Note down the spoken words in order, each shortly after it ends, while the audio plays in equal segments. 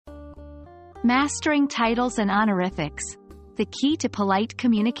Mastering Titles and Honorifics, the key to polite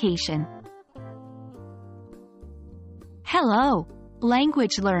communication. Hello,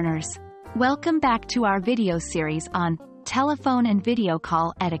 language learners. Welcome back to our video series on telephone and video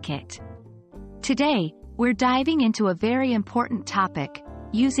call etiquette. Today, we're diving into a very important topic,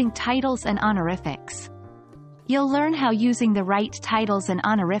 using titles and honorifics. You'll learn how using the right titles and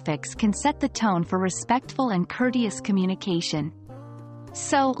honorifics can set the tone for respectful and courteous communication.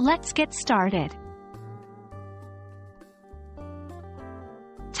 So, let's get started.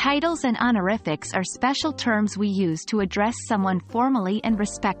 Titles and honorifics are special terms we use to address someone formally and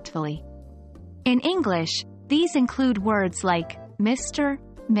respectfully. In English, these include words like Mr.,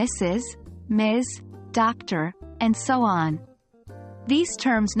 Mrs., Ms., Doctor, and so on. These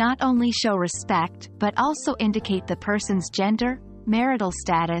terms not only show respect but also indicate the person's gender, marital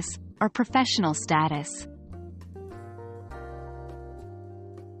status, or professional status.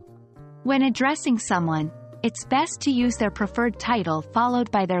 When addressing someone, it's best to use their preferred title followed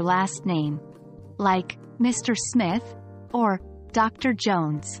by their last name, like Mr. Smith or Dr.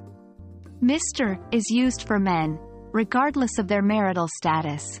 Jones. Mr. is used for men, regardless of their marital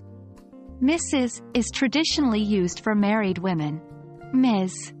status. Mrs. is traditionally used for married women.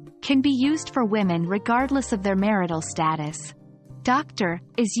 Ms. can be used for women regardless of their marital status. Doctor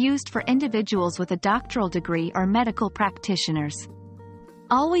is used for individuals with a doctoral degree or medical practitioners.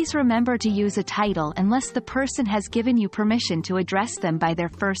 Always remember to use a title unless the person has given you permission to address them by their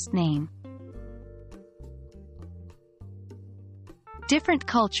first name. Different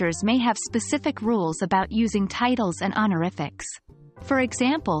cultures may have specific rules about using titles and honorifics. For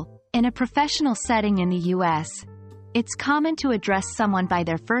example, in a professional setting in the U.S., it's common to address someone by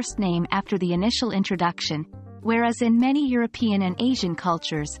their first name after the initial introduction, whereas in many European and Asian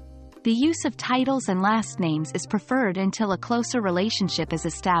cultures, the use of titles and last names is preferred until a closer relationship is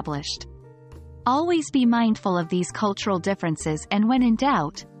established. Always be mindful of these cultural differences and when in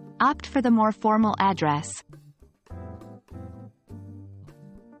doubt, opt for the more formal address.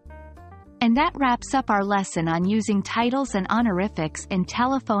 And that wraps up our lesson on using titles and honorifics in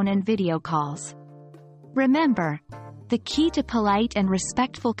telephone and video calls. Remember, the key to polite and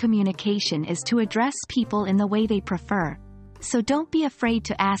respectful communication is to address people in the way they prefer, so don't be afraid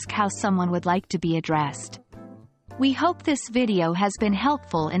to ask how someone would like to be addressed. We hope this video has been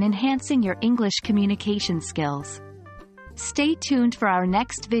helpful in enhancing your English communication skills. Stay tuned for our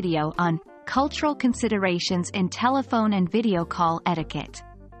next video on cultural considerations in telephone and video call etiquette.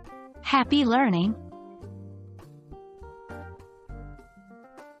 Happy learning!